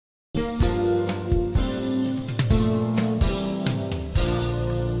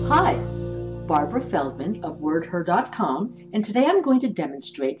Barbara Feldman of WordHer.com, and today I'm going to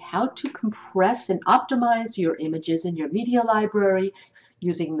demonstrate how to compress and optimize your images in your media library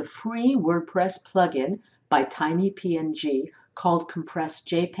using the free WordPress plugin by TinyPNG called Compress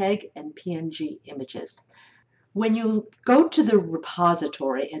JPEG and PNG Images. When you go to the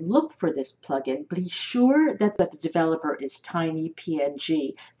repository and look for this plugin, be sure that the developer is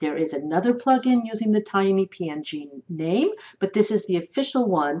TinyPNG. There is another plugin using the TinyPNG name, but this is the official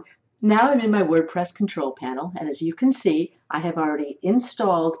one. Now I'm in my WordPress control panel, and as you can see, I have already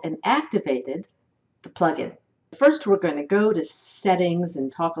installed and activated the plugin. First, we're going to go to settings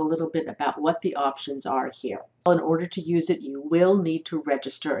and talk a little bit about what the options are here. In order to use it, you will need to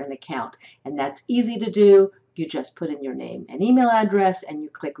register an account, and that's easy to do. You just put in your name and email address and you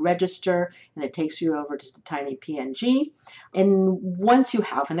click register, and it takes you over to the TinyPNG. And once you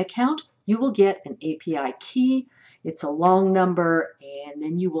have an account, you will get an API key. It's a long number, and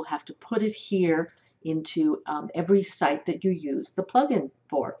then you will have to put it here into every site that you use the plugin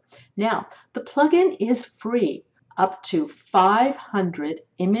for. Now, the plugin is free up to 500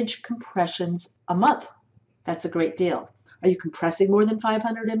 image compressions a month. That's a great deal. Are you compressing more than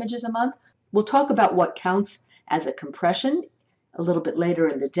 500 images a month? We'll talk about what counts as a compression a little bit later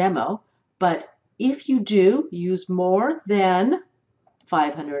in the demo, but if you do use more than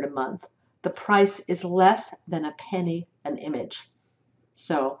 500 a month, the price is less than a penny an image.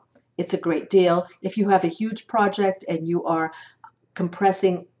 So it's a great deal. If you have a huge project and you are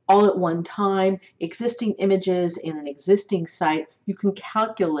compressing all at one time, existing images in an existing site, you can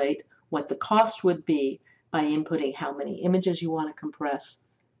calculate what the cost would be by inputting how many images you want to compress,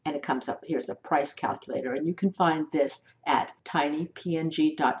 and it comes up. Here's a price calculator, and you can find this at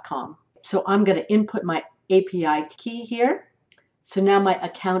tinypng.com. So I'm going to input my API key here. So now my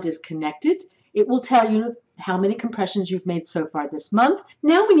account is connected. It will tell you how many compressions you've made so far this month.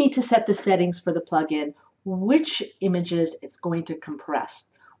 Now we need to set the settings for the plugin, which images it's going to compress.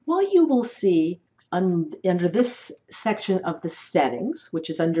 Well, you will see under this section of the settings, which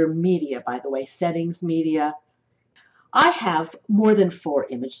is under media, by the way, settings, media, I have more than 4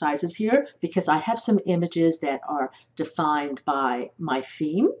 image sizes here because I have some images that are defined by my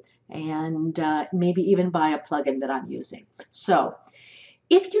theme and maybe even by a plugin that I'm using. So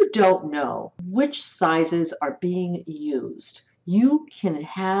if you don't know which sizes are being used, you can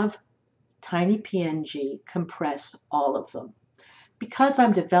have TinyPNG compress all of them. Because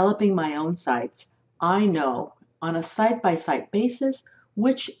I'm developing my own sites, I know on a site-by-site basis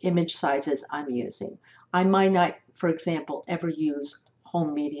which image sizes I'm using. I might not, for example, ever use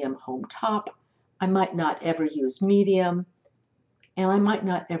home medium, home top. I might not ever use medium, and I might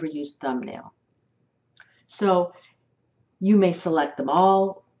not ever use thumbnail. So you may select them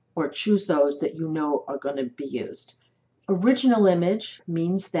all or choose those that you know are going to be used. Original image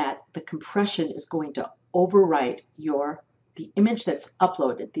means that the compression is going to overwrite the image that's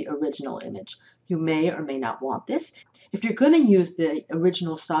uploaded, the original image. You may or may not want this. If you're going to use the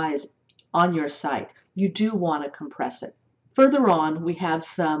original size on your site, you do want to compress it. Further on, we have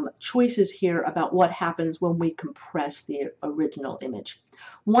some choices here about what happens when we compress the original image.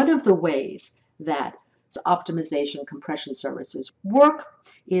 One of the ways that optimization compression services work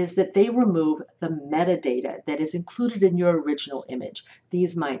is that they remove the metadata that is included in your original image.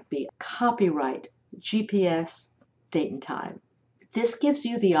 These might be copyright, GPS, date and time. This gives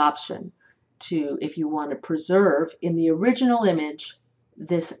you the option to, if you want to preserve in the original image,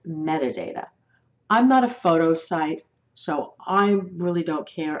 this metadata. I'm not a photo site, so I really don't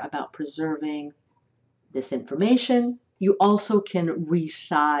care about preserving this information. You also can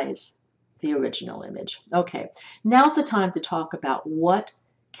resize the original image. Okay, now's the time to talk about what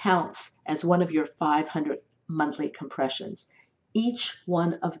counts as one of your 500 monthly compressions. Each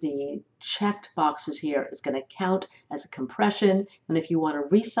one of the checked boxes here is going to count as a compression, and if you want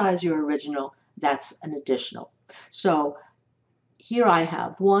to resize your original, that's an additional. So here I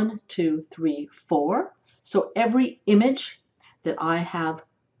have 1, 2, 3, 4. So every image that I have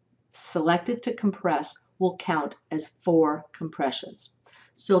selected to compress will count as 4 compressions.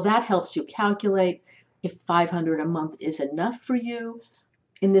 So that helps you calculate if 500 a month is enough for you.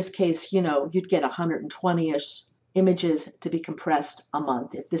 In this case, you'd get 120-ish images to be compressed a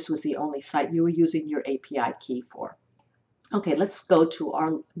month if this was the only site you were using your API key for. Okay, let's go to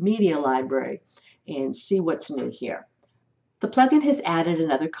our media library and see what's new here. The plugin has added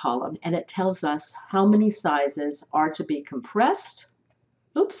another column, and it tells us how many sizes are to be compressed.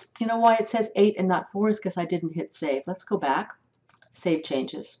 Oops, you know why it says 8 and not 4 is because I didn't hit save. Let's go back. Save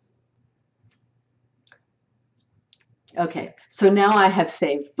changes. Okay, so now I have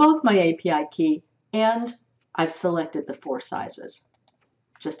saved both my API key and I've selected the 4 sizes.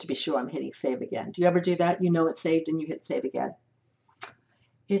 just to be sure I'm hitting save again. Do you ever do that? You know it's saved and you hit save again.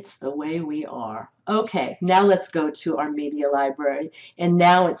 It's the way we are. Okay, now let's go to our media library. And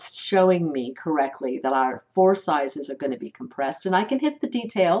now it's showing me correctly that our 4 sizes are going to be compressed. And I can hit the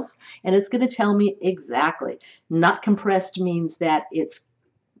details and it's going to tell me exactly. Not compressed means that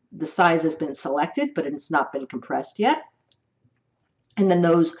the size has been selected, but it's not been compressed yet. And then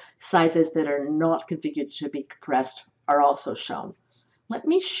those sizes that are not configured to be compressed are also shown. Let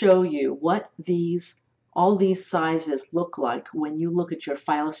me show you what all these sizes look like when you look at your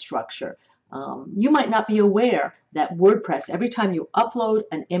file structure. You might not be aware that WordPress, every time you upload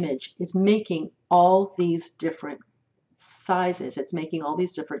an image, is making all these different sizes. It's making all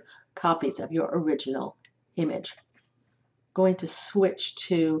these different copies of your original image. Going to switch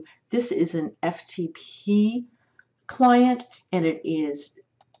to, this is an FTP client, and it is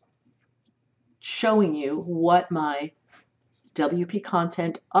showing you what my WP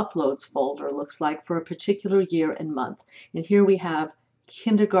content uploads folder looks like for a particular year and month. And here we have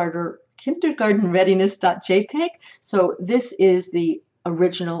kindergartenreadiness.jpg. So this is the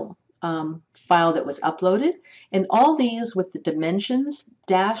original file that was uploaded. And all these with the dimensions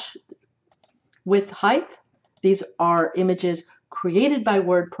dash with height, these are images created by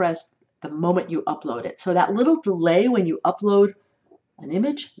WordPress the moment you upload it. So that little delay when you upload an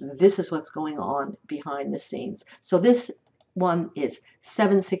image, this is what's going on behind the scenes. So this one is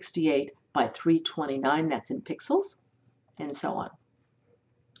 768 by 329, that's in pixels, and so on.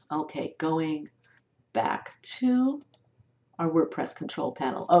 Okay, going back to our WordPress control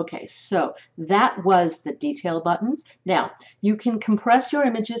panel. Okay, so that was the detail buttons. Now, you can compress your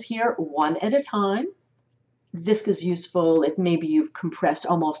images here one at a time. This is useful if maybe you've compressed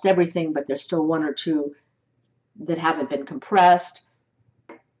almost everything, but there's still 1 or 2 that haven't been compressed.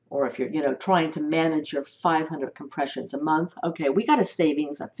 Or if you're trying to manage your 500 compressions a month. Okay, we got a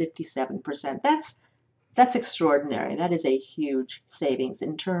savings of 57%. That's extraordinary. That is a huge savings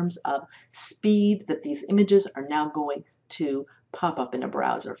in terms of speed that these images are now going to pop up in a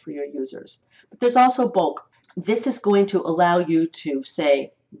browser for your users. But there's also bulk. This is going to allow you to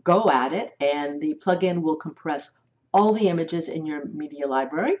say, go at it, and the plugin will compress all the images in your media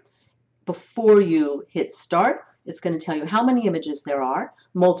library. Before you hit start, it's going to tell you how many images there are,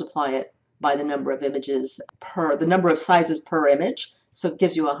 multiply it by the number of images the number of sizes per image. So it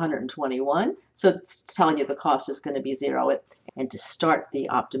gives you 121. So it's telling you the cost is going to be 0. And to start the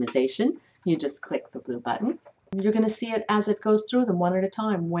optimization, you just click the blue button. You're going to see it as it goes through them one at a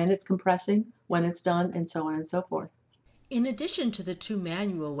time, when it's compressing, when it's done, and so on and so forth. In addition to the 2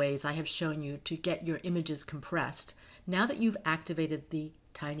 manual ways I have shown you to get your images compressed, now that you've activated the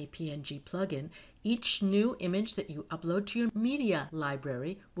TinyPNG plugin, each new image that you upload to your media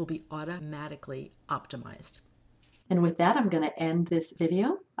library will be automatically optimized. And with that, I'm going to end this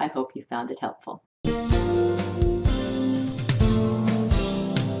video. I hope you found it helpful.